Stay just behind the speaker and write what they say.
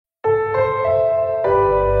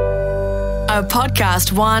A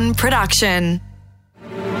Podcast One production.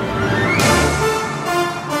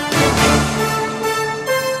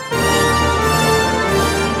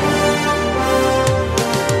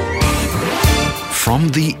 From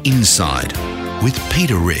the Inside with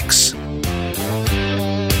Peter Ricks.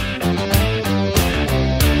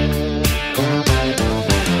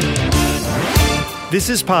 This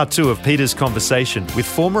is part 2 of Peter's conversation with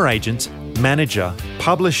former agent, manager,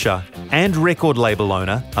 publisher and record label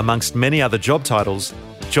owner, amongst many other job titles,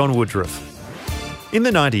 John Woodruff. In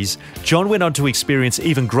the 90s, John went on to experience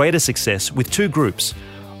even greater success with 2 groups,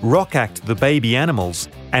 rock act The Baby Animals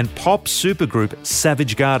and pop supergroup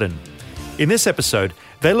Savage Garden. In this episode,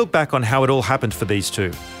 they look back on how it all happened for these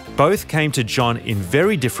 2. Both came to John in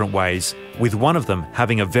very different ways, with one of them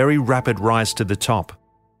having a very rapid rise to the top.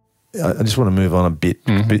 I just want to move on a bit,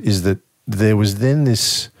 is that there was then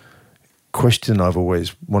this question I've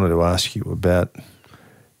always wanted to ask you about,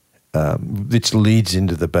 which leads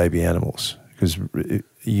into The Baby Animals, because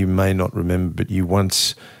you may not remember, but you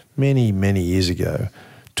once, many, many years ago,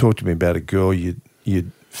 talked to me about a girl you'd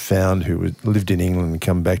found who lived in England and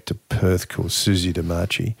come back to Perth called Suze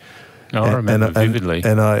DeMarchi. Oh, I remember vividly.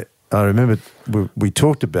 And I remember we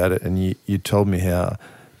talked about it, and you told me how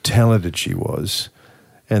talented she was.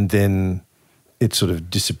 And then it sort of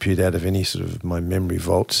disappeared out of any sort of my memory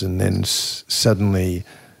vaults, and then suddenly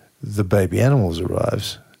The Baby Animals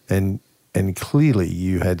arrives, and clearly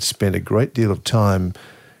you had spent a great deal of time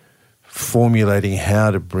formulating how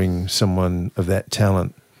to bring someone of that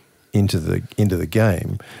talent into the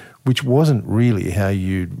game, which wasn't really how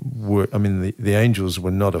you were. I mean, the Angels were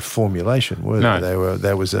not a formulation, were they? No.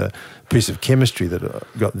 There was a piece of chemistry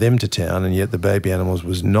that got them to town, and yet The Baby Animals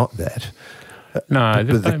was not that. No,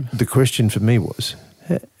 but the question for me was,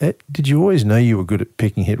 did you always know you were good at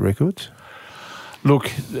picking hit records? Look,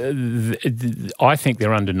 I think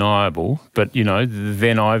they're undeniable, but,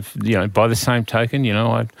 then by the same token,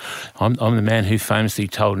 I'm the man who famously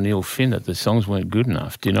told Neil Finn that the songs weren't good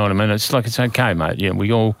enough. Do you know what I mean? It's like, it's okay, mate. Yeah,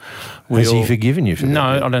 Has he forgiven you for that? No,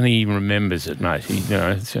 I don't think he even remembers it, mate.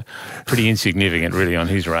 It's pretty insignificant, really, on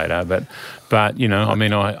his radar. But I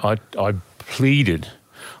mean, I pleaded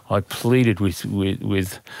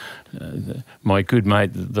with my good mate,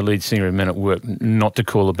 the lead singer of Men at Work, not to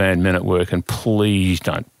call the band Men at Work, and please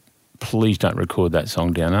don't record that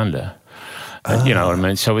song Down Under. You know what I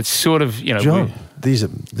mean? So it's sort of, John, these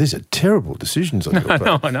are terrible decisions on your part.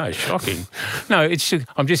 No, I know, shocking. No,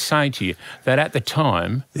 I'm just saying to you that at the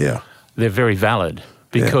time, they're very valid.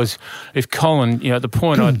 Because if Colin, at the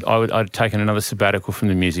point I'd taken another sabbatical from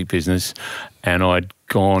the music business, and I'd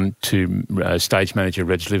gone to stage manager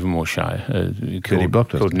Reg Livermore show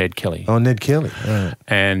called Ned Kelly. Oh, Ned Kelly. Right.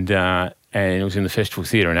 And it was in the Festival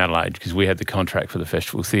Theatre in Adelaide, because we had the contract for the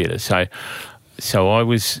Festival Theatre. So I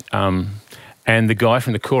was, and the guy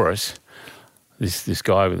from the chorus, this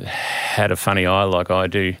guy had a funny eye like I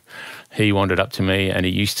do. He wandered up to me, and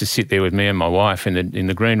he used to sit there with me and my wife in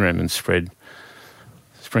the green room and sprinkle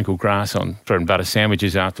grass on bread and butter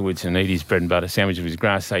sandwiches afterwards, and eat his bread and butter sandwich with his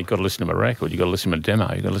grass. Say, you've got to listen to my record, you've got to listen to my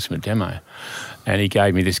demo, And he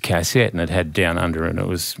gave me this cassette, and it had Down Under, and it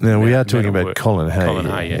was... Now, we are talking about Colin Hay. Colin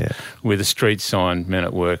Hay, yeah. With a street sign, Men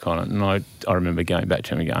at Work on it. And I remember going back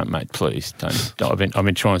to him and going, mate, please, don't... I've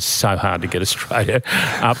been trying so hard to get Australia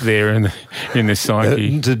up there in the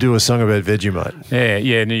psyche. To do a song about Vegemite.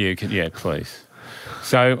 Yeah, please.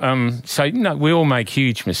 So we all make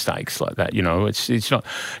huge mistakes like that. It's not.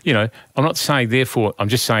 I'm not saying. Therefore, I'm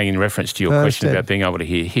just saying in reference to your question about being able to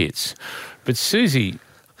hear hits. But Susie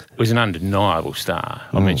was an undeniable star.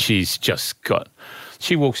 I mean, she's just got.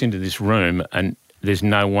 She walks into this room, and there's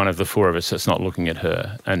no one of the 4 of us that's not looking at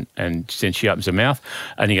her. And then she opens her mouth,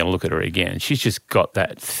 and you're going to look at her again. She's just got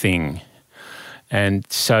that thing. And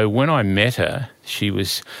so when I met her, she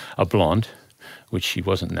was a blonde, which she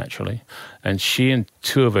wasn't naturally, and she and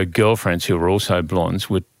 2 of her girlfriends, who were also blondes,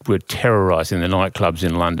 were terrorising the nightclubs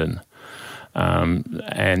in London,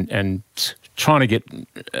 and trying to get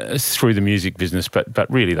through the music business,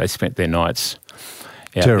 but really they spent their nights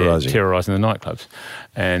out terrorising the nightclubs,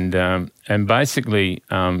 and basically,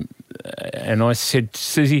 and I said,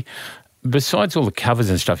 Susie, besides all the covers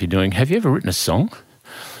and stuff you're doing, have you ever written a song?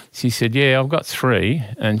 She said, yeah, I've got 3,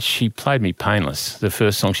 and she played me Painless, the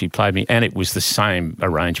first song she played me, and it was the same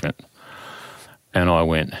arrangement. And I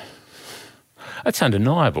went, that's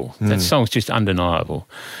undeniable. That song's just undeniable.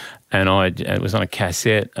 And it was on a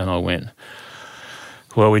cassette, and I went,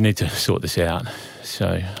 well, we need to sort this out.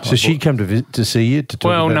 So she'd come to see you to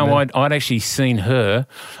talk about that? I'd actually seen her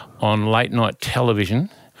on late night television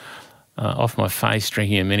off my face,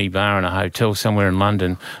 drinking a mini bar in a hotel somewhere in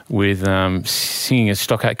London with singing a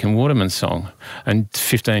Stock Aitken Waterman song and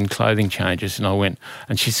 15 clothing changes. And I went,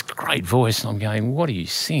 and she's a great voice, and I'm going, what are you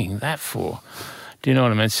singing that for? Do you know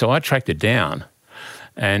what I mean? So I tracked her down,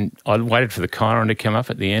 and I waited for the chyron to come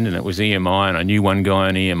up at the end, and it was EMI, and I knew one guy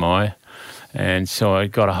in EMI. And so I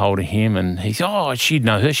got a hold of him, and he said, oh, she'd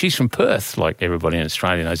know her. She's from Perth, like everybody in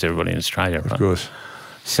Australia knows everybody in Australia, right? Of course.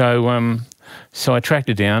 So so I tracked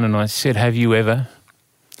her down, and I said, have you ever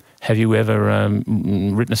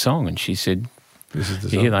written a song? And she said, this is the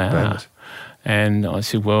song. here they are. Famous. And I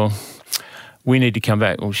said, well, we need to come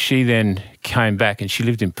back. Well, she then came back, and she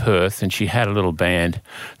lived in Perth, and she had a little band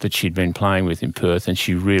that she'd been playing with in Perth, and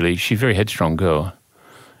she's a very headstrong girl,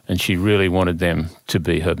 and she really wanted them to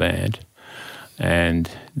be her band. And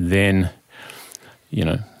then,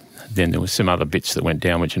 then there were some other bits that went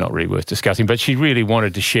down which are not really worth discussing. But she really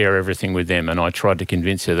wanted to share everything with them, and I tried to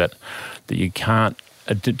convince her that you can't.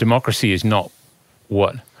 Democracy is not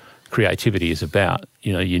what creativity is about.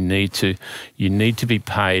 You need to be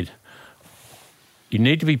paid. You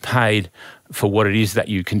need to be paid for what it is that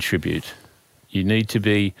you contribute. You need to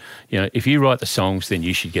be. If you write the songs, then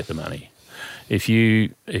you should get the money. If the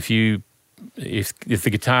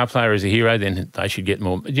guitar player is a hero, then they should get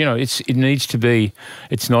more. It needs to be.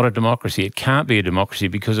 It's not a democracy. It can't be a democracy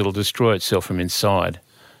because it'll destroy itself from inside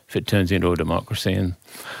if it turns into a democracy, and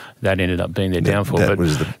that ended up being their downfall. That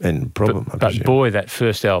was the end problem. But boy, that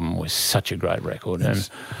first album was such a great record, yes.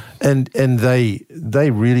 And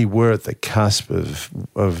they really were at the cusp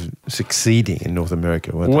of succeeding in North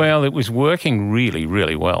America, weren't they? Well, it was working really,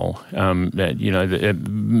 really well.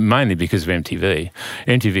 Mainly because of MTV.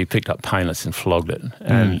 MTV picked up Painless and flogged it,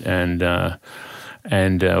 and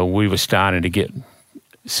we were starting to get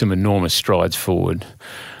some enormous strides forward.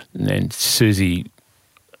 And then Suze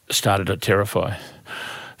started to terrify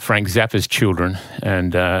Frank Zappa's children,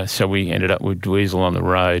 and so we ended up with Dweezil on the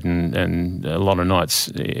road, and a lot of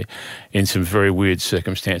nights in some very weird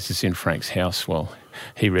circumstances in Frank's house while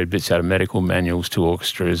he read bits out of medical manuals to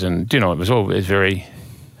orchestras, and it was all very,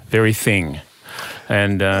 very thing,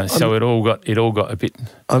 and so it all got a bit.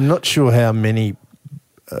 I'm not sure how many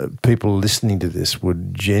people listening to this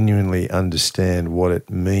would genuinely understand what it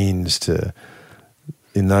means to,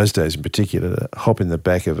 in those days in particular, to hop in the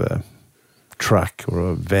back of a truck or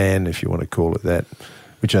a van, if you want to call it that,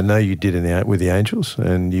 which I know you did with the Angels,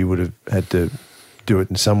 and you would have had to do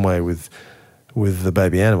it in some way with the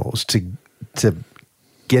Baby Animals to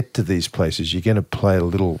get to these places. You're going to play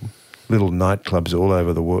little nightclubs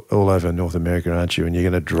all over North America, aren't you? And you're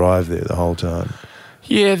going to drive there the whole time.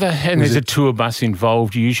 Yeah, there's a tour bus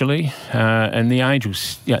involved usually, and the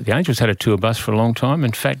Angels had a tour bus for a long time.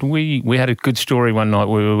 In fact, we had a good story one night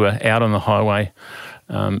where we were out on the highway.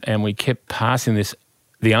 And we kept passing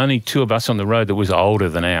the only tour bus on the road that was older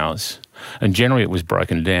than ours. And generally it was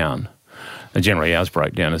broken down. And generally ours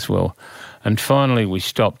broke down as well. And finally we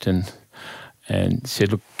stopped and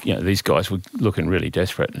said, look, these guys were looking really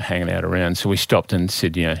desperate and hanging out around. So we stopped and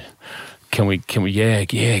said, can you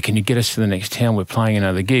get us to the next town? We're playing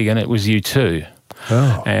another gig. And it was U2.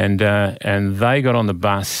 Oh. And they got on the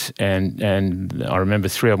bus, and I remember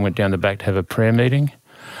 3 of them went down the back to have a prayer meeting.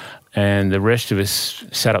 And the rest of us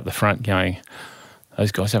sat up the front going,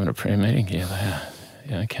 those guys having a prayer meeting? Yeah, they are.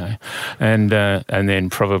 Yeah, okay. And then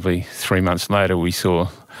probably 3 months later we saw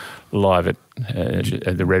live at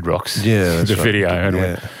the Red Rocks the video. Right. And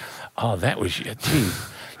went, oh, that was, gee,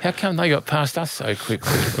 how come they got past us so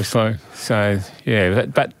quickly? So yeah,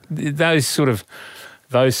 but those sort of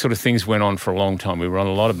things went on for a long time. We were on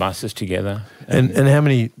a lot of buses together. And how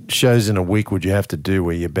many shows in a week would you have to do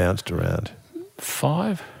where you bounced around?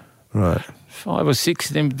 5. Right. 5 or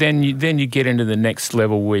 6. Then you get into the next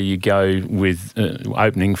level where you go with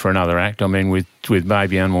opening for another act. I mean, with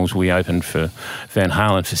Baby Animals, we opened for Van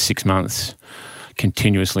Halen for 6 months,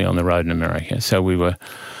 continuously on the road in America. So we were,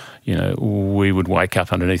 we would wake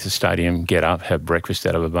up underneath the stadium, get up, have breakfast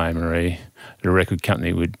out of a Bain-Marie. The record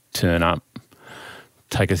company would turn up,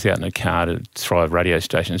 take us out in a car to Thrive radio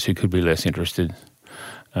stations who could be less interested,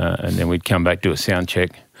 and then we'd come back, do a sound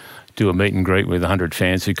check, do a meet and greet with 100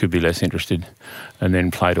 fans who could be less interested, and then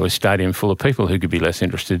play to a stadium full of people who could be less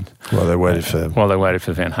interested. While they waited for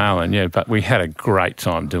Van Halen, yeah. But we had a great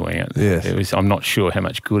time doing it. Yes. I'm not sure how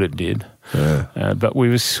much good it did, but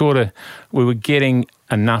we were getting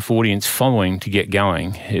enough audience following to get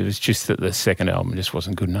going. It was just that the second album just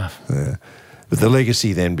wasn't good enough. Yeah. But the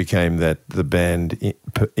legacy then became that the band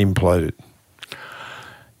imploded.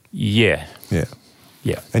 Yeah. Yeah.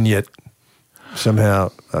 Yeah. And yet, somehow,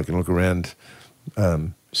 I can look around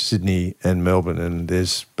Sydney and Melbourne, and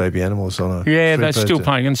there's Baby Animals on a Yeah, free they're still poster.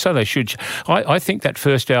 playing, and so they should. I think that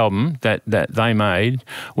first album that they made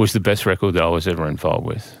was the best record that I was ever involved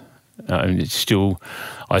with. And I still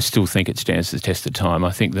think it stands the test of time.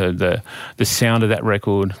 I think the sound of that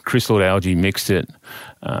record, Chris Lord Alge mixed it.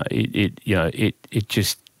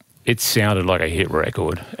 It sounded like a hit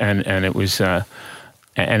record, and it was, and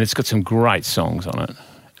it's got some great songs on it,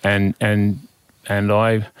 and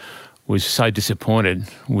I was so disappointed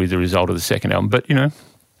with the result of the second album. But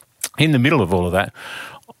in the middle of all of that,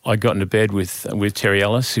 I got into bed with Terry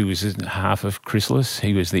Ellis, who was half of Chrysalis.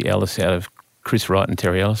 He was the Ellis out of Chris Wright and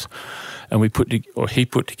Terry Ellis, and he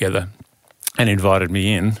put together and invited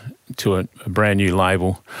me in to a brand new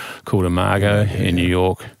label called Imago in New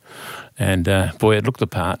York, and boy, it looked the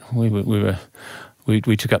part.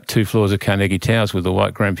 We took up 2 floors of Carnegie Towers with the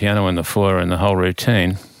white grand piano and the foyer and the whole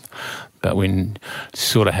routine, but we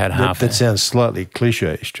sort of had half. That sounds slightly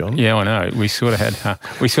cliche-ish, John. Yeah, I know. We sort of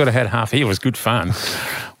had half. It was good fun.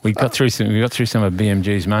 We got through some of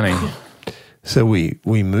BMG's money. So we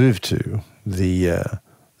moved to the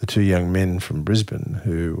 2 young men from Brisbane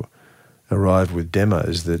who arrived with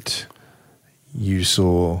demos that you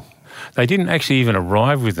saw. They didn't actually even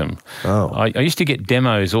arrive with them. Oh. I used to get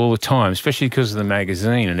demos all the time, especially because of the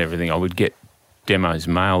magazine and everything. I would get demos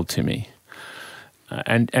mailed to me.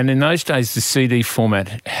 And in those days, the CD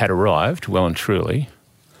format had arrived, well and truly.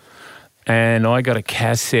 And I got a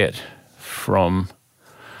cassette from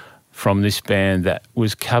this band that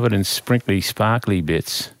was covered in sprinkly, sparkly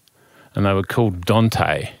bits, and they were called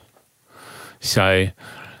Dante. So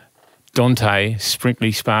Dante,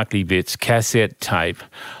 sprinkly, sparkly bits, cassette tape.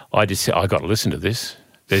 I just said, I got to listen to this.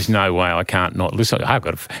 There's no way I can't not listen.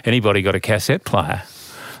 Anybody got a cassette player?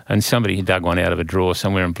 And somebody dug one out of a drawer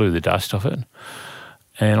somewhere and blew the dust off it.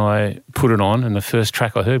 And I put it on, and the first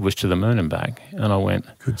track I heard was To the Moon and Back. And I went,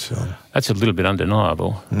 good song. That's a little bit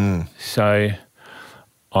undeniable. So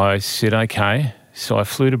I said, okay. So I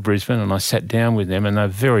flew to Brisbane and I sat down with them, and they're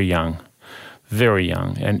very young,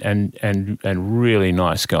 and really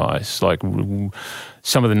nice guys, like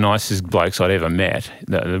some of the nicest blokes I'd ever met.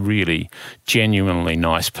 They're really genuinely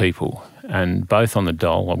nice people, and both on the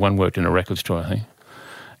dole. One worked in a record store, I think.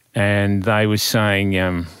 And they were saying,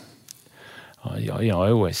 I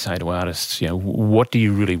always say to artists, what do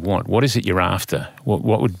you really want? What is it you're after?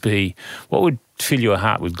 What would fill your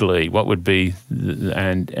heart with glee? What would be?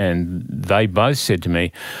 And they both said to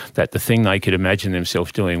me that the thing they could imagine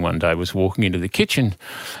themselves doing one day was walking into the kitchen,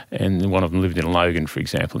 and one of them lived in Logan, for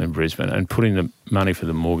example, in Brisbane, and putting the money for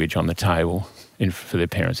the mortgage on the table for their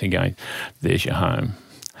parents and going, "There's your home."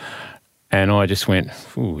 And I just went,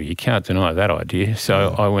 "Ooh, you can't deny that idea."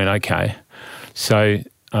 So I went, "Okay." So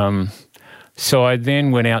I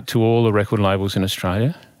then went out to all the record labels in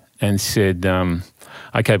Australia and said,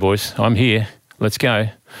 "Okay, boys, I'm here. Let's go.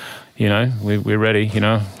 We're ready.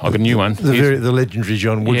 I've got a new one." The legendary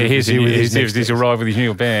John Woodruff. Yeah, he's arrived with his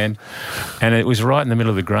new band, and it was right in the middle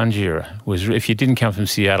of the grunge era. If you didn't come from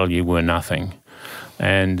Seattle, you were nothing,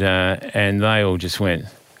 and they all just went,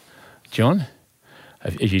 "John,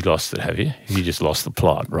 have you lost it? Have you? You just lost the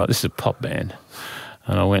plot, right? This is a pop band."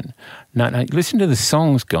 And I went, no, listen to the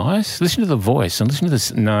songs, guys. Listen to the voice and listen to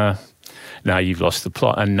this. No, you've lost the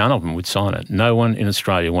plot. And none of them would sign it. No one in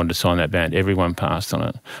Australia wanted to sign that band. Everyone passed on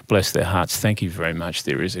it. Bless their hearts. Thank you very much.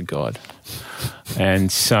 There is a God.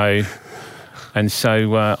 And so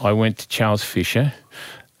I went to Charles Fisher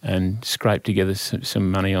and scraped together some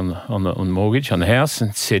money on the mortgage on the house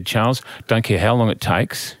and said, "Charles, don't care how long it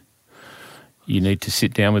takes. You need to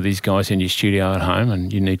sit down with these guys in your studio at home,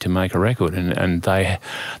 and you need to make a record." And they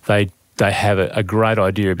have a great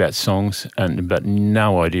idea about songs, but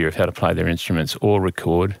no idea of how to play their instruments or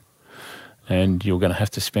record. And you're going to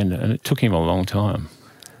have to spend it. And it took him a long time.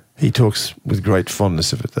 He talks with great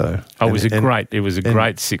fondness of it, though. It was a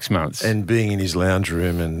great 6 months. And being in his lounge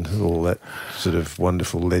room and all that sort of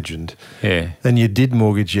wonderful legend. Yeah. And you did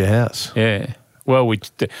mortgage your house. Yeah. Well,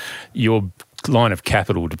 your line of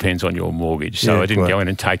capital depends on your mortgage. So I didn't go in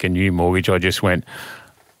and take a new mortgage. I just went,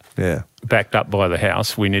 backed up by the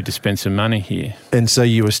house, we need to spend some money here. And so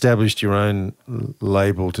you established your own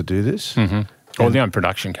label to do this? Mm-hmm. Or the own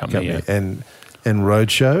production company, yeah. And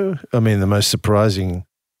Roadshow, I mean, the most surprising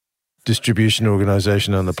distribution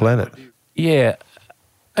organisation on the planet. Yeah.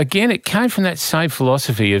 Again, it came from that same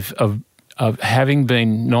philosophy of having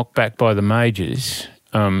been knocked back by the majors.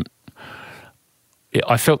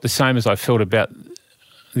 I felt the same as I felt about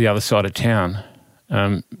the other side of town,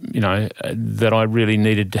 that I really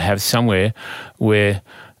needed to have somewhere where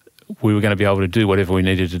we were going to be able to do whatever we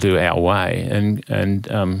needed to do our way.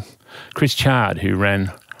 And Chris Chard, who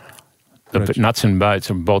ran the Nuts and Bolts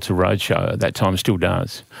of Roadshow at that time still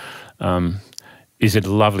does, is a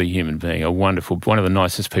lovely human being, a wonderful, one of the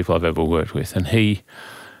nicest people I've ever worked with. And he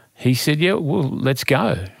said, yeah, well, let's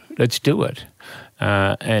go. Let's do it.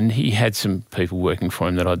 And he had some people working for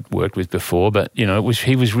him that I'd worked with before, but, you know, it was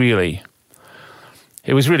really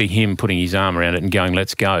him putting his arm around it and going,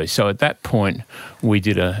 let's go. So at that point, we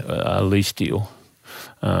did a lease deal,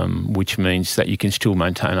 which means that you can still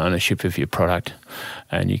maintain ownership of your product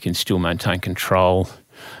and you can still maintain control,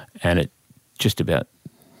 and it just about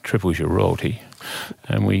triples your royalty.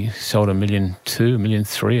 And we sold 1.2 million, 1.3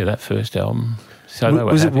 million of that first album. So they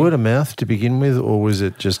were was happy. it word of mouth to begin with, or was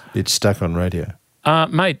it just it stuck on radio?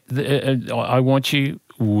 Mate, I Want You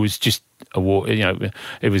was just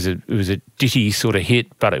it was a ditty sort of hit,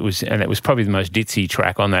 but it was probably the most ditzy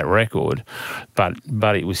track on that record, but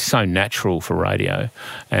it was so natural for radio,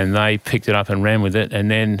 and they picked it up and ran with it.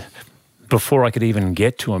 And then before I could even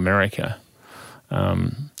get to America,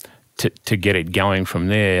 to get it going from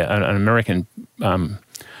there, an American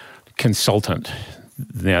consultant.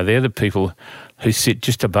 Now they're the people who sit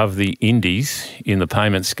just above the indies in the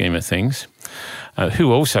payment scheme of things,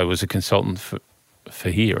 who also was a consultant for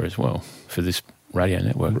here as well, for this radio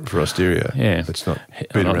network. For Osteria. Yeah. It's not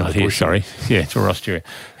been around the here, bush. sorry. Yeah, for Osteria.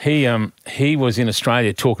 He was in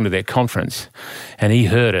Australia talking to their conference, and he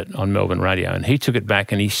heard it on Melbourne radio, and he took it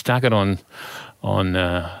back and he stuck it on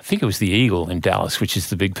I think it was the Eagle in Dallas, which is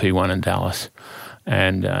the big P1 in Dallas,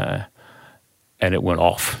 and it went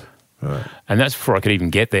off. Right. And that's before I could even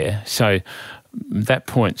get there. So at that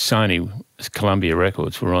point, Sony, Columbia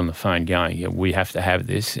Records were on the phone going, yeah, we have to have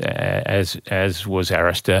this, as was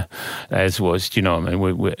Arista, as was, you know, I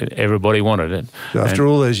mean, everybody wanted it. After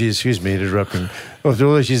all those years, excuse me interrupting, after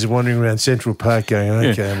all those years of wandering around Central Park going,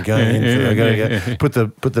 okay, I'm going in for, I got to go,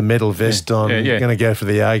 put the metal vest on, going to go for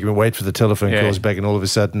the argument, wait for the telephone calls back, and all of a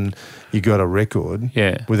sudden you got a record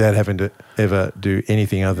without having to ever do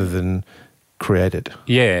anything other than create it.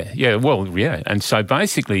 Yeah. And so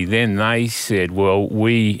basically then they said, well,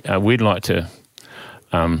 we'd like to,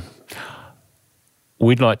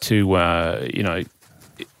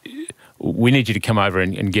 we need you to come over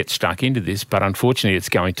and get stuck into this, but unfortunately it's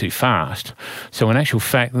going too fast. So in actual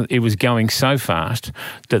fact, it was going so fast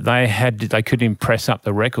that they couldn't press up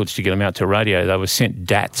the records to get them out to radio. They were sent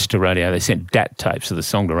DATs to radio. They sent DAT tapes of the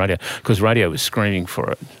song to radio because radio was screaming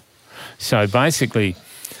for it. So basically,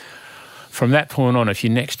 from that point on, if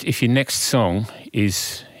your next song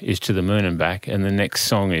is To the Moon and Back, and the next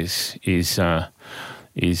song is the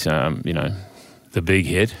big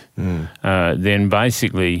hit, then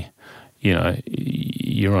basically, you know,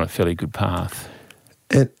 you're on a fairly good path.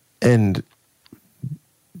 And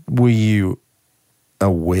were you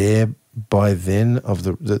aware by then of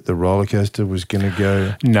that the roller coaster was going to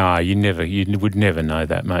go? No, you would never know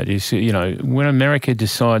that, mate. You know, when America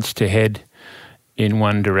decides to head in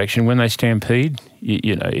one direction, when they stampede,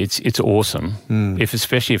 you know, it's awesome.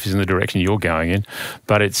 Especially if it's in the direction you're going in,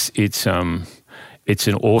 but it's an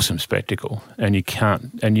awesome spectacle, and you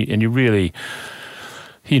can't, and you really,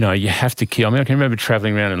 you know, you have to kill. I mean, I can remember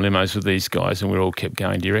travelling around in limos with these guys, and we all kept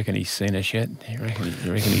going, do you reckon he's seen us yet? You reckon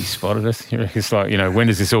he's spotted us? You reckon it's like, you know, when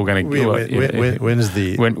is this all going to go? When is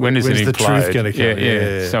the truth going to come?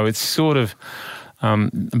 Yeah. So it's sort of,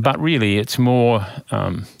 but really it's more,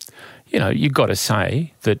 you know, you've got to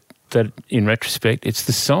say that in retrospect, it's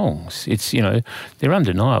the songs. It's, you know, they're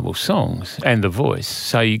undeniable songs and the voice.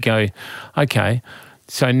 So you go, okay,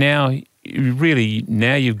 so now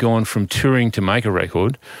you've gone from touring to make a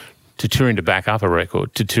record to touring to back up a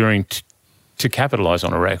record to touring to capitalise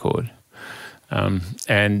on a record. And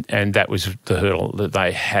that was the hurdle that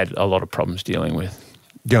they had a lot of problems dealing with.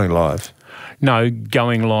 Going live? No,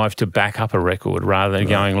 going live to back up a record rather than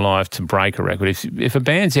going live to break a record. If a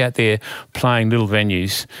band's out there playing little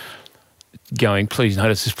venues going, please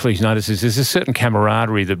notice this, there's a certain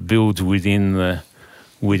camaraderie that builds within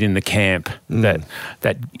the camp that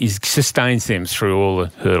sustains them through all the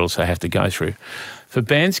hurdles they have to go through. For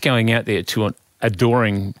bands going out there to an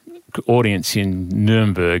adoring audience in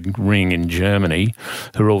Nuremberg Ring in Germany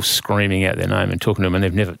who are all screaming out their name and talking to them,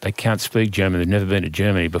 and they can't speak German, they've never been to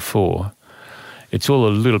Germany before, it's all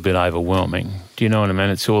a little bit overwhelming. Do you know what I mean?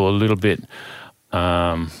 It's all a little bit,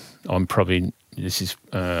 I'm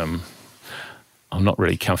not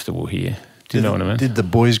really comfortable here. Do you know what I mean? Did the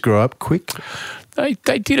boys grow up quick? They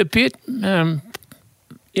did a bit.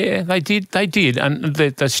 Yeah, they did. And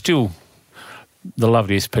they're still the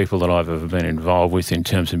loveliest people that I've ever been involved with in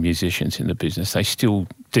terms of musicians in the business. They still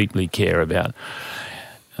deeply care about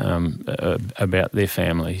their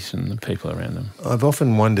families and the people around them. I've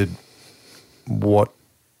often wondered what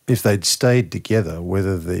if they'd stayed together,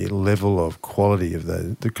 whether the level of quality of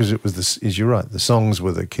those, because it was this, is you're right, the songs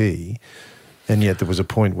were the key, and yet there was a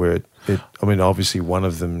point where I mean, obviously one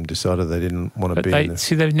of them decided they didn't want to be in the...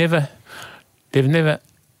 See, they've never,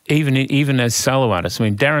 even as solo artists, I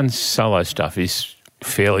mean, Darren's solo stuff is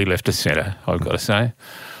fairly left of centre, I've got to say,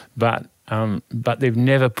 but they've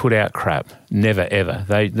never put out crap, never, ever.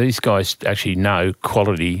 These guys actually know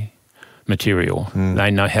quality material. They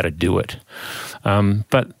know how to do it.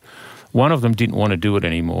 But one of them didn't want to do it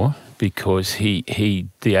anymore because the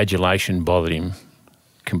adulation bothered him,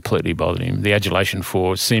 completely bothered him. The adulation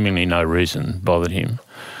for seemingly no reason bothered him.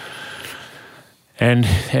 And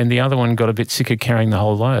the other one got a bit sick of carrying the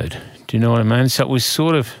whole load. Do you know what I mean? So it was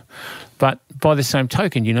sort of... But by the same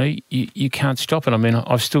token, you know, you can't stop it. I mean,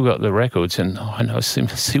 I've still got the records and I know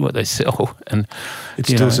see what they sell. And it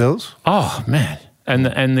still sells? Oh, man. And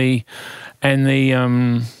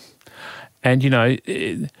you know,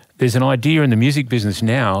 there's an idea in the music business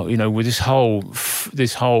now, you know, with this whole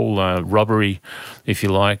robbery, if you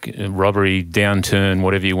like, robbery downturn,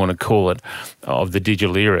 whatever you want to call it, of the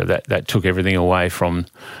digital era that took everything away from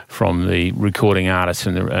the recording artists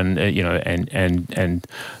and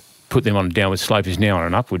put them on a downward slope, is now on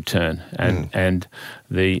an upward turn, and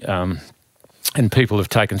people have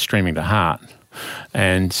taken streaming to heart,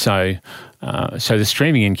 and so the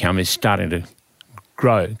streaming income is starting to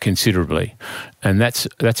grow considerably, and that's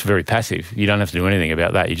very passive. You don't have to do anything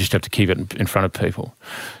about that. You just have to keep it in front of people.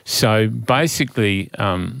 So basically,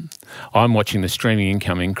 I'm watching the streaming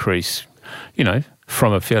income increase, you know,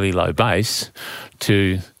 from a fairly low base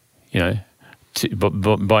to, you know,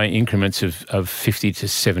 by increments of 50 to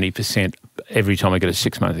 70% every time I get a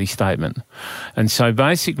 6-monthly statement. And so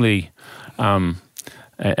basically,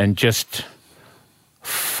 and just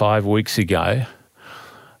 5 weeks ago,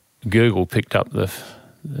 Google picked up the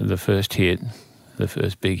first hit, the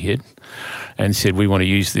first big hit, and said, we want to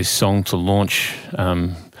use this song to launch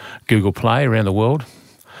Google Play around the world.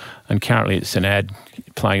 And currently it's an ad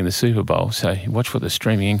playing in the Super Bowl. So watch what the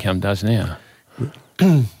streaming income does now.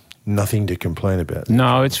 Nothing to complain about.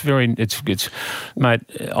 No, it's mate,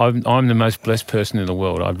 I'm the most blessed person in the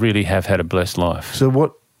world. I really have had a blessed life. So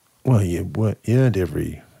what, well, you earned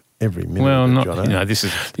every minute. Well, not, Jono. you know, this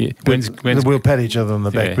is... Yeah, we'll pat each other on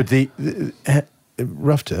the back. Yeah. But the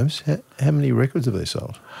rough terms, how many records have they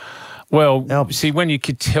sold? Well, Albums. see, when you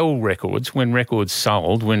could tell records, when records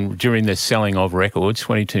sold, during the selling of records,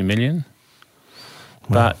 22 million.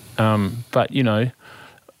 Wow. But you know,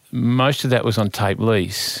 most of that was on tape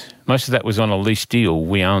lease. Most of that was on a lease deal.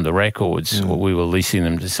 We owned the records, or we were leasing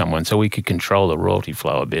them to someone, so we could control the royalty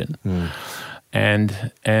flow a bit.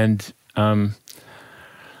 And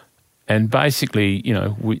basically, you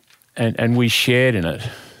know, we shared in it.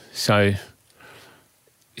 So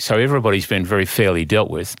everybody's been very fairly dealt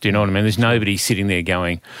with. Do you know what I mean? There's nobody sitting there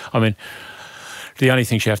going, I mean, the only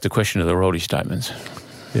things you have to question are the royalty statements.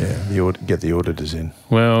 Yeah, get the auditors in.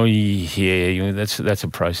 Well, yeah, that's a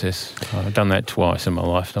process. I've done that twice in my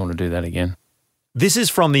life. Don't want to do that again. This is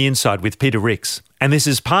From the Inside with Peter Ricks, and this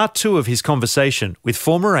is part 2 of his conversation with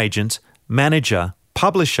former agent, manager,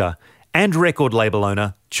 publisher, and record label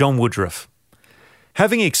owner John Woodruff.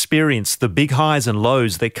 Having experienced the big highs and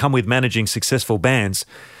lows that come with managing successful bands,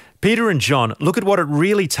 Peter and John look at what it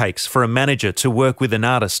really takes for a manager to work with an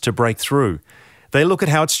artist to break through. They look at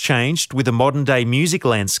how it's changed with the modern-day music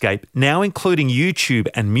landscape, now including YouTube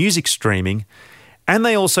and music streaming, and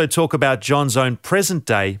they also talk about John's own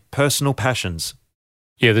present-day personal passions.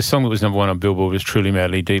 Yeah, the song that was number 1 on Billboard was Truly,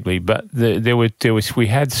 Madly, Deeply, but we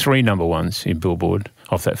had 3 number 1s in Billboard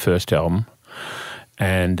off that first album,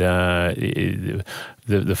 and the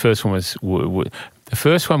first one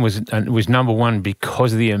was number 1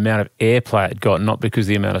 because of the amount of airplay it got, not because of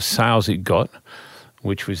the amount of sales it got,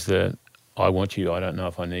 which was the I Want You, I Don't Know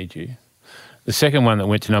If I Need You. The second one that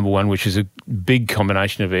went to number 1, which is a big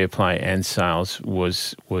combination of airplay and sales,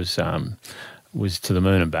 was To the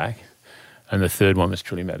Moon and Back, and the third one was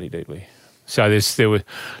Truly, Madly, Deeply. So there was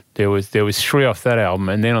 3 off that album,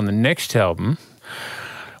 and then on the next album,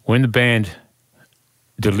 when the band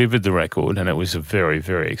delivered the record, and it was a very,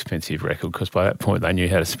 very expensive record because by that point they knew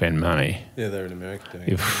how to spend money. Yeah, they were in America doing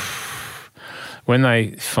it. When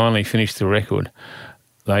they finally finished the record,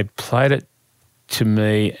 they played it to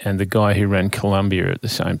me and the guy who ran Columbia at the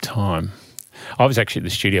same time. I was actually at the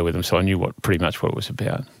studio with them, so I knew pretty much what it was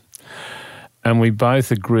about. And we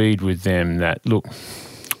both agreed with them that, look,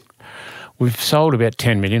 we've sold about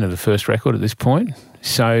 10 million of the first record at this point,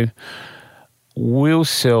 so we'll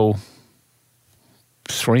sell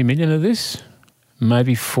 3 million of this,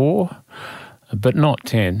 maybe 4, but not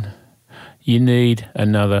 10. You need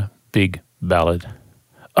another big ballad,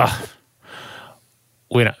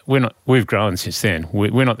 We've grown since then.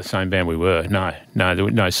 We're not the same band we were.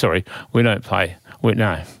 No, sorry. We don't play. We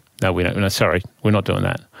don't. No, sorry. We're not doing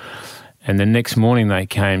that. And the next morning they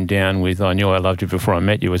came down with I Knew I Loved You Before I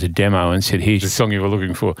Met You as a demo and said, here's the song you were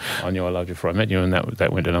looking for. I Knew I Loved You Before I Met You, and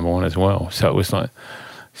that went to number one as well. So it was like,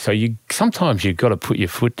 sometimes you've got to put your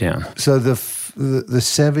foot down. So the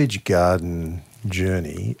Savage Garden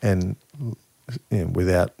journey, and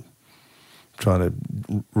without trying to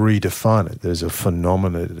redefine it, there's a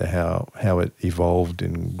phenomenon to how it evolved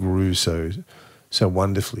and grew so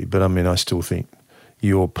wonderfully. But I mean, I still think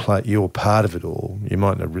you're part of it all. You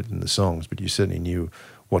might not have written the songs, but you certainly knew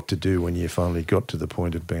what to do when you finally got to the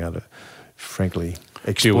point of being able to, frankly,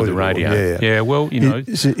 exploit deal with the radio. Yeah. Well,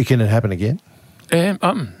 can it happen again?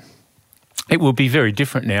 It will be very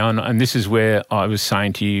different now, and this is where I was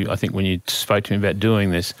saying to you, I think when you spoke to me about doing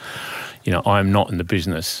this, I'm not in the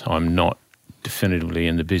business. I'm not definitively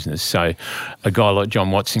in the business. So a guy like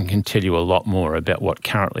John Watson can tell you a lot more about what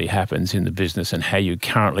currently happens in the business and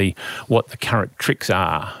what the current tricks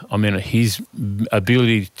are. I mean, his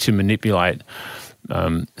ability to manipulate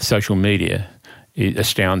social media, it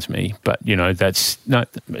astounds me, but it's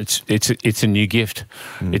a new gift.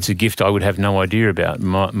 It's a gift I would have no idea about.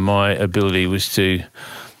 My ability was to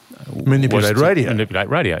manipulate radio. Manipulate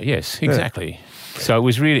radio, yes, exactly. Yeah. So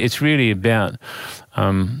it's really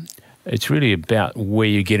about where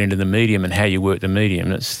you get into the medium and how you work the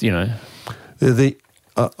medium. It's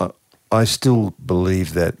I still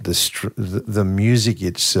believe that the music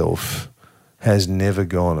itself has never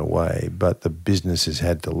gone away, but the business has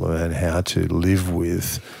had to learn how to live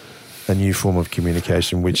with a new form of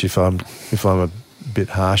communication, which if I'm a bit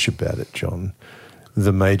harsh about it, John,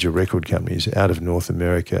 the major record companies out of North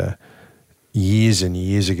America years and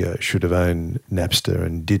years ago should have owned Napster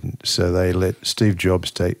and didn't. So they let Steve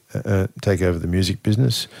Jobs take over the music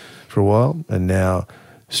business for a while, and now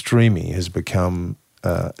streaming has become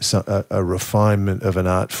a refinement of an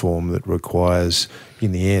art form that requires,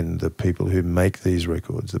 in the end, the people who make these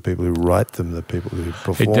records, the people who write them, the people who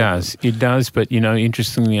perform It does. But,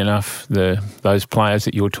 interestingly enough, those players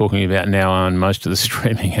that you're talking about now own most of the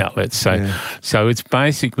streaming outlets. So it's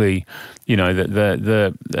basically, it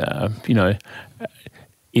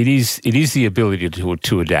is the ability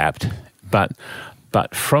to adapt,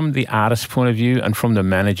 but from the artist's point of view and from the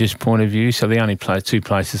manager's point of view, so the only two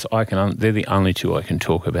places they're the only two I can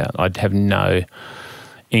talk about. I'd have no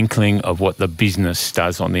inkling of what the business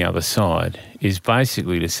does on the other side. Is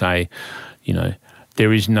basically to say,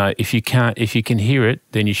 there is no, if you can hear it,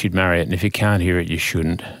 then you should marry it, and if you can't hear it, you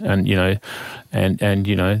shouldn't. And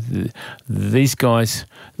these guys,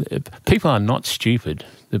 people are not stupid.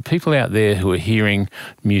 The people out there who are hearing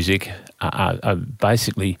music are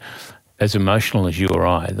basically as emotional as you or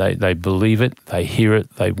I. They believe it, they hear it,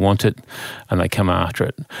 they want it, and they come after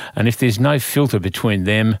it. And if there's no filter between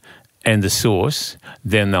them and the source,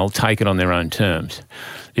 then they'll take it on their own terms.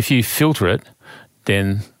 If you filter it,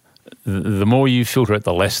 then the more you filter it,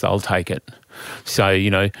 the less they'll take it. So,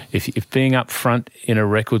 if being up front in a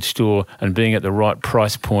record store and being at the right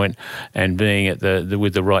price point and being at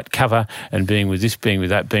with the right cover and being with this, being with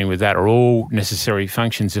that are all necessary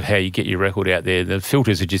functions of how you get your record out there, the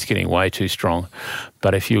filters are just getting way too strong.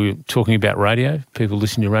 But if you're talking about radio, people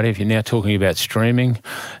listen to radio, if you're now talking about streaming,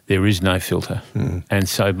 there is no filter. And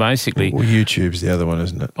so basically... Well, YouTube's the other one,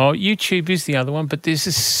 isn't it? Oh, YouTube is the other one, but there's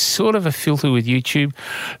a sort of a filter with YouTube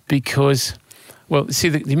because... Well, see,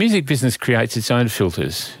 the music business creates its own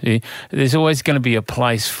filters. There's always going to be a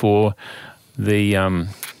place for the,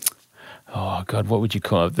 what would you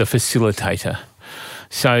call it? The facilitator.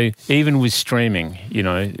 So even with streaming,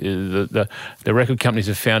 the record companies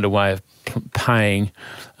have found a way of paying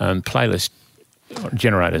playlist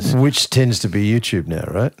generators, which tends to be YouTube now,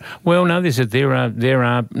 right? Well, no,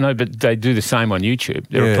 but they do the same on YouTube.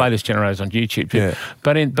 There are playlist generators on YouTube too. Yeah.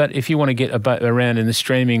 But if you want to get around in the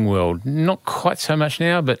streaming world, not quite so much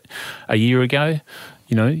now, but a year ago,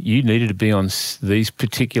 you needed to be on these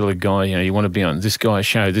particular guys. You want to be on this guy's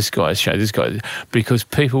show, because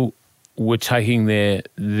people were taking their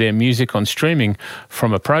music on streaming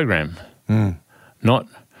from a program, not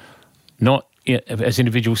as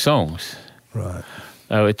individual songs. Right.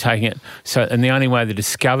 They were taking it. So, and the only way they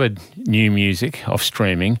discovered new music off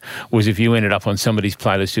streaming was if you ended up on somebody's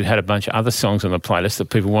playlist who had a bunch of other songs on the playlist that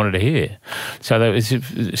people wanted to hear. So that was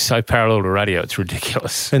so parallel to radio, it's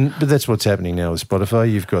ridiculous. But that's what's happening now with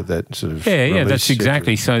Spotify. You've got that sort of yeah. That's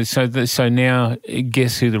exactly. So now,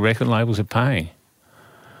 guess who the record labels are paying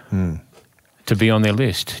to be on their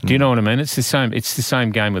list? Do you know what I mean? It's the same. It's the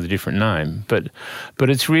same game with a different name. But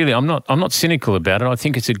it's really. I'm not cynical about it. I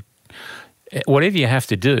think whatever you have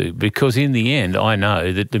to do, because in the end, I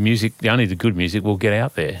know that only the good music will get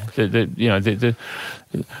out there.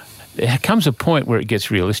 There comes a point where it gets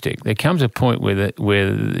realistic. There comes a point where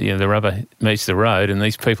the rubber meets the road, and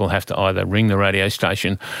these people have to either ring the radio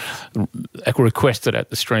station, request it at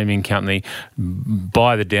the streaming company,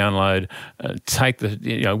 buy the download, take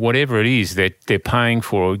the whatever it is they're paying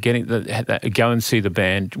for, or go and see the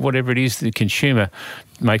band. Whatever it is, the consumer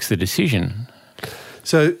makes the decision.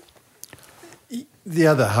 So the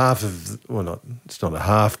other half it's not a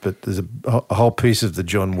half, but there's a whole piece of the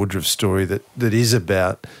John Woodruff story that is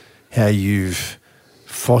about how you've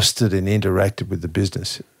fostered and interacted with the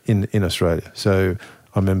business in Australia. So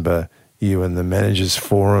I remember you and the Managers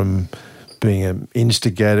Forum being an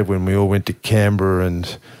instigator when we all went to Canberra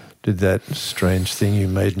and did that strange thing you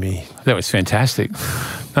made me. That was fantastic.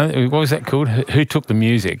 What was that called? Who Took the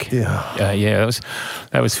Music? Yeah.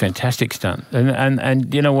 That was fantastic stunt.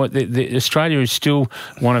 And you know what? Australia is still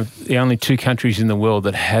one of the only two countries in the world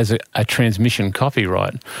that has a transmission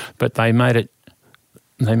copyright, but they made it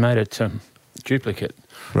duplicate.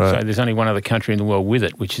 Right. So there's only one other country in the world with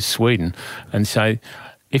it, which is Sweden. And so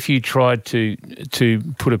if you tried to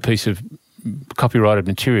put a piece of copyrighted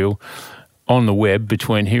material on the web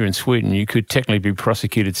between here and Sweden, you could technically be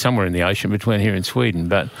prosecuted somewhere in the ocean between here and Sweden.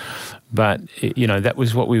 But that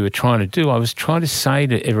was what we were trying to do. I was trying to say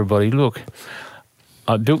to everybody, look,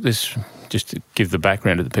 I built this, just to give the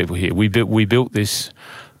background to the people here, we built this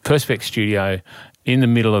Perspex studio in the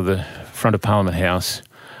middle of the front of Parliament House,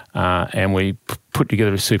 and we put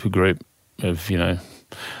together a super group of,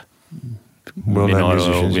 well-known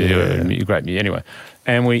musicians, great music.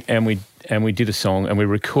 Anyway, and we did a song, and we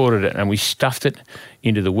recorded it, and we stuffed it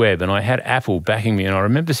into the web. And I had Apple backing me, and I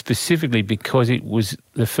remember specifically because it was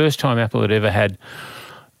the first time Apple had ever had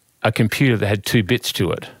a computer that had 2 bits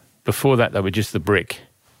to it. Before that, they were just the brick.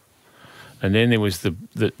 And then there was the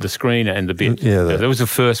screen and the bit. Yeah, that was the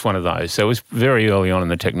first one of those. So it was very early on in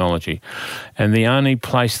the technology. And the only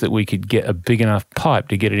place that we could get a big enough pipe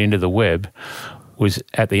to get it into the web was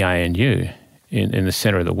at the ANU in the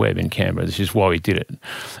centre of the web in Canberra. This is why we did it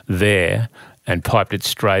there and piped it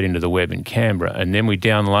straight into the web in Canberra. And then we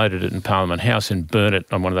downloaded it in Parliament House and burnt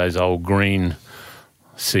it on one of those old green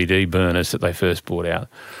CD burners that they first brought out.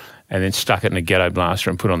 And then stuck it in a ghetto blaster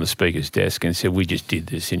and put it on the speaker's desk and said, we just did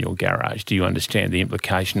this in your garage. Do you understand the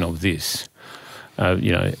implication of this?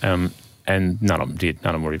 And none of them did.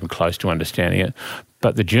 None of them were even close to understanding it.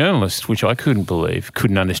 But the journalists, which I couldn't believe,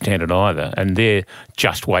 couldn't understand it either. And they're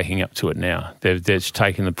just waking up to it now. They've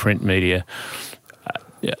taken the print media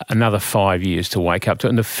another 5 years to wake up to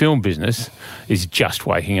it. And the film business is just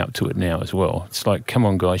waking up to it now as well. It's like, come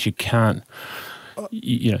on, guys, you can't...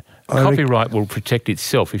 Copyright will protect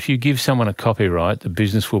itself. If you give someone a copyright, the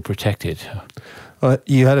business will protect it.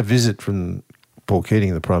 You had a visit from Paul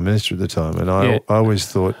Keating, the Prime Minister at the time, and I always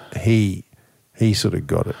thought he sort of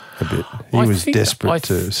got it a bit. He was desperate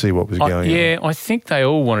to see what was going on. Yeah, I think they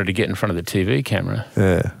all wanted to get in front of the TV camera.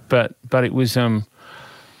 Yeah. But it was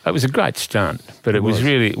a great stunt. But it was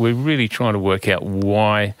really, we're really trying to work out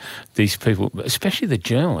why these people, especially the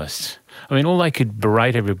journalists, I mean, all they could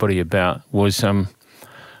berate everybody about was the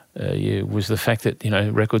fact that,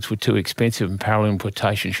 records were too expensive and parallel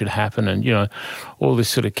importation should happen and, all this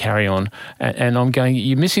sort of carry on. And I'm going,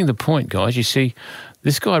 you're missing the point, guys. You see,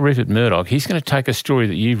 this guy, Rupert Murdoch, he's going to take a story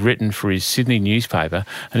that you've written for his Sydney newspaper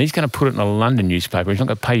and he's going to put it in a London newspaper. He's not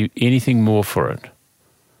going to pay you anything more for it,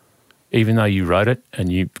 even though you wrote it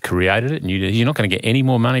and you created it and you're not going to get any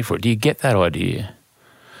more money for it. Do you get that idea?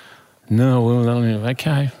 No, well,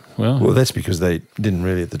 okay. Well, that's because they didn't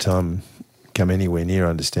really at the time come anywhere near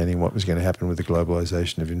understanding what was going to happen with the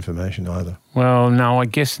globalisation of information either. Well, no, I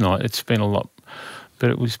guess not. It's been a lot,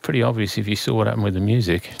 but it was pretty obvious if you saw what happened with the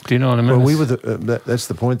music. Do you know what I mean? Well, we were that's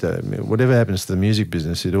the point, though. I mean, whatever happens to the music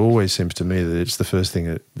business, it always seems to me that it's the first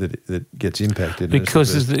thing that gets impacted.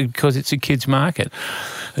 Because it's a kids' market,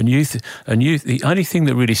 and youth. The only thing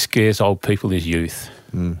that really scares old people is youth.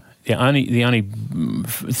 Mm. The only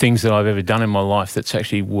things that I've ever done in my life that's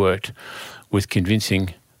actually worked with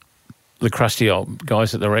convincing the crusty old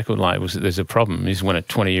guys at the record labels that there's a problem is when a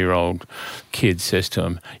 20-year-old kid says to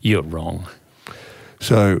them, "You're wrong."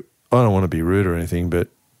 So I don't want to be rude or anything, but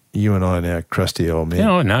you and I are now crusty old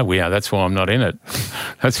men. No, we are. That's why I'm not in it.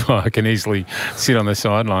 That's why I can easily sit on the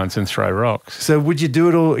sidelines and throw rocks. So would you do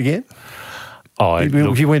it all again?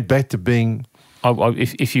 If you went back to being...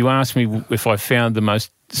 If you ask me if I found the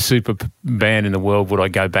most super band in the world, would I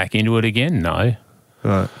go back into it again? No.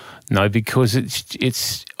 Right. No, because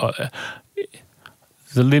it's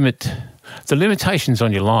the limitations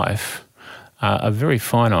on your life are very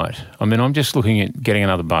finite. I mean, I'm just looking at getting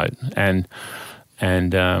another boat, and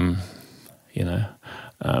we'll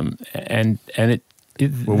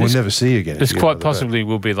never see you again. This quite possibly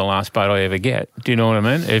will be the last boat I ever get. Do you know what I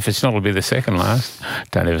mean? If it's not, it'll be the second last.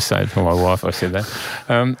 Don't ever say it for my wife. I said that.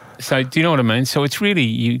 So do you know what I mean? So it's really,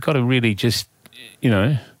 you've got to really just, you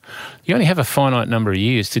only have a finite number of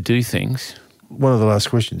years to do things. One of the last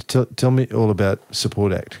questions. Tell me all about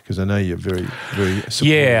Support Act, because I know you're very, very supportive.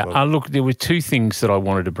 Yeah, look, there were two things that I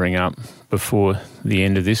wanted to bring up before the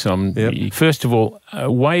end of this. First of all,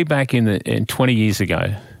 way back in 20 years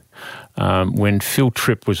ago, when Phil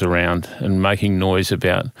Tripp was around and making noise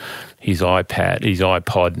about his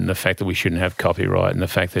iPod, and the fact that we shouldn't have copyright, and the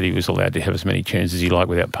fact that he was allowed to have as many tunes as he liked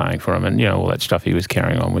without paying for them, and all that stuff he was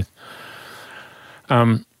carrying on with.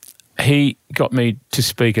 He got me to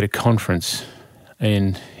speak at a conference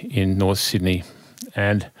in North Sydney,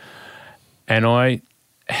 and I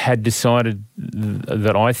had decided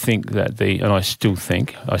that I think that I still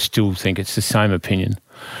think it's the same opinion,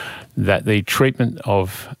 that the treatment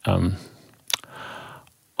of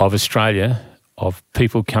Australia, of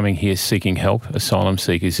people coming here seeking help, asylum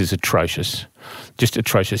seekers, is atrocious. Just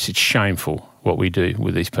atrocious. It's shameful what we do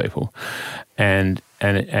with these people. And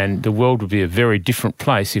the world would be a very different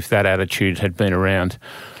place if that attitude had been around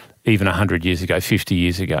even 100 years ago, 50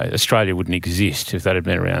 years ago. Australia wouldn't exist if that had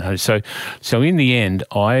been around. So in the end,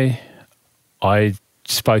 I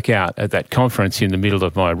spoke out at that conference in the middle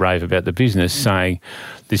of my rave about the business, saying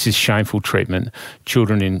this is shameful treatment.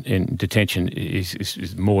 Children in detention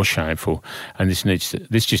is more shameful, and this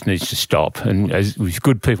just needs to stop. And as with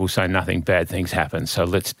good people say, nothing bad things happen, so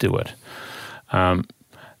let's do it. And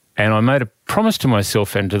I made a promise to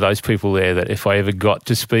myself and to those people there that if I ever got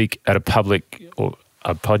to speak at a public or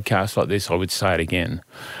a podcast like this, I would say it again,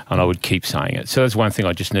 and I would keep saying it. So that's one thing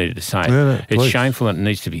I just needed to say. It's shameful and it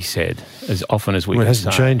needs to be said as often as we can say. It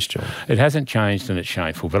hasn't changed, John. It hasn't changed and it's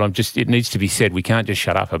shameful, but it needs to be said. We can't just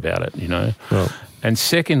shut up about it, Well. And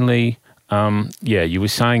secondly, you were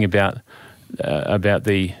saying about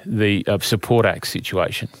the Support Act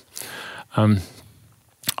situation.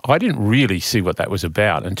 I didn't really see what that was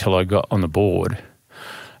about until I got on the board,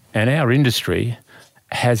 and our industry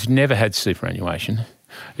has never had superannuation.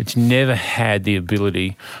 It's never had the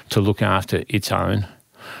ability to look after its own.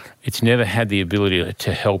 It's never had the ability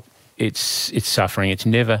to help its suffering. It's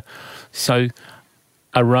never... So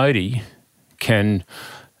a roadie can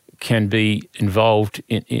be involved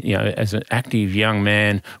in as an active young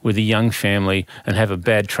man with a young family and have a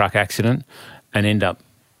bad truck accident and end up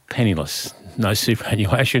penniless. No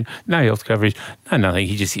superannuation, no health coverage, no nothing.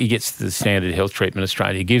 He gets the standard health treatment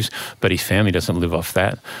Australia gives, but his family doesn't live off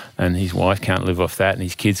that, and his wife can't live off that, and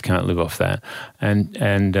his kids can't live off that,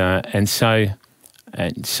 and so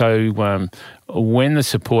when the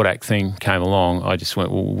Support Act thing came along, I just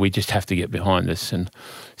went, well, we just have to get behind this, and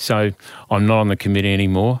so I'm not on the committee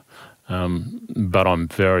anymore, but I'm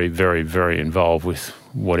very, very, very involved with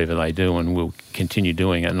whatever they do, and we'll continue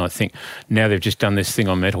doing it. And I think now they've just done this thing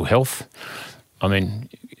on mental health. I mean,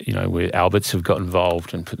 where Alberts have got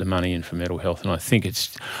involved and put the money in for mental health, and I think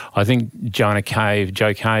Joe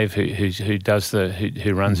Cave,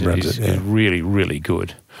 who runs it, is really, really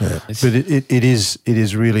good. Yeah. But it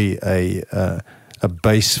is really a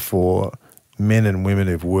base for men and women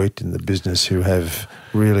who've worked in the business who have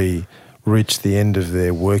really reached the end of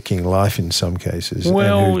their working life in some cases, and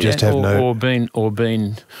who just have or been,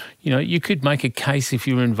 you could make a case if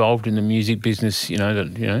you were involved in the music business,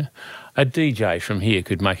 that a DJ from here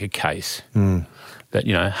could make a case that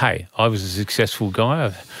hey, I was a successful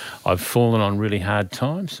guy. I've fallen on really hard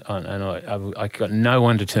times, and I got no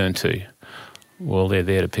one to turn to. Well, they're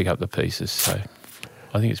there to pick up the pieces, so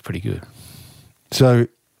I think it's pretty good. So,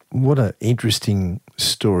 what an interesting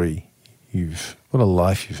story. What a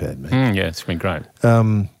life you've had, man. Yeah, it's been great.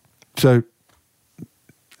 So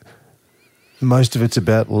most of it's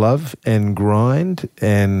about love and grind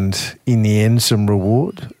and in the end some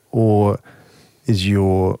reward, or is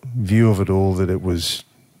your view of it all that it was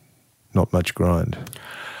not much grind?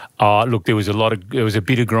 Look, there was a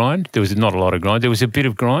bit of grind. There was not a lot of grind. There was a bit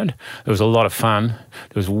of grind. There was a lot of fun.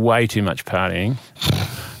 There was way too much partying,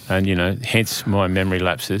 and hence my memory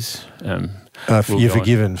lapses. You're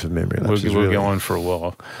forgiven for memory lapses. We'll go on for a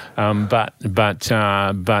while, but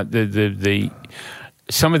the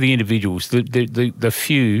some of the individuals, the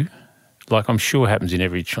few, like I'm sure happens in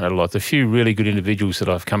every trade a lot, the few really good individuals that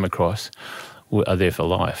I've come across are there for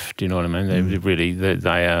life. Do you know what I mean? They really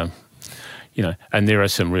they are, and there are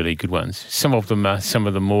some really good ones. Some of them are some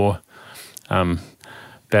of the more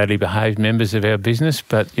badly behaved members of our business,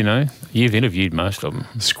 but you've interviewed most of them.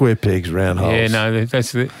 Square pegs, round holes. Yeah, no,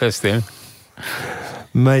 that's them.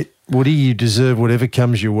 Mate, Woody, you deserve whatever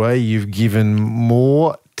comes your way. You've given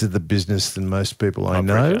more to the business than most people I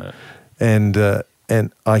know. And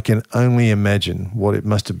I can only imagine what it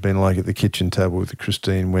must have been like at the kitchen table with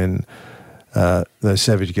Christine when those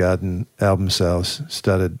Savage Garden album sales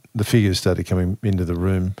the figures started coming into the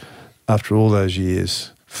room. After all those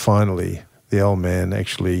years, finally, the old man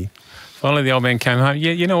actually... Finally, the old man came home.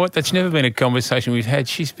 Yeah, you know what? That's never been a conversation we've had.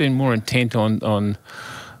 She's been more intent on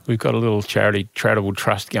we've got a little charitable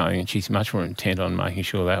trust going, and she's much more intent on making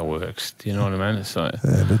sure that works. Do you know what I mean? So,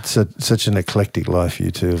 yeah, but such an eclectic life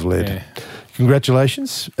you two have led. Yeah.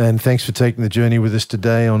 Congratulations, and thanks for taking the journey with us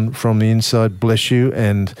today on From the Inside. Bless you,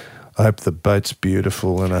 and I hope the boat's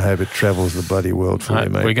beautiful, and I hope it travels the bloody world for you,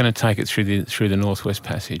 mate. We're going to take it through the Northwest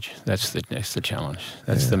Passage. That's the challenge.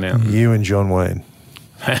 That's the mountain. You and John Wayne.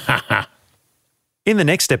 In the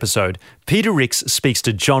next episode, Peter Rix speaks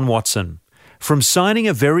to John Watson. From signing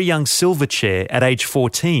a very young Silverchair at age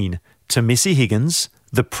 14 to Missy Higgins,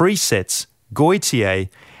 The Presets, Goitier,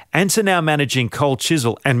 and to now managing Cold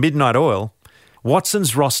Chisel and Midnight Oil,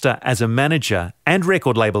 Watson's roster as a manager and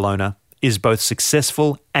record label owner is both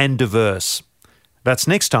successful and diverse. That's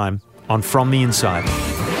next time on From the Inside.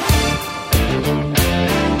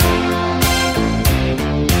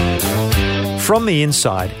 From the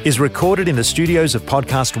Inside is recorded in the studios of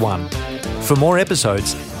Podcast One. For more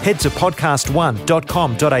episodes, head to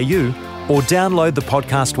podcastone.com.au or download the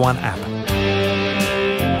Podcast One app.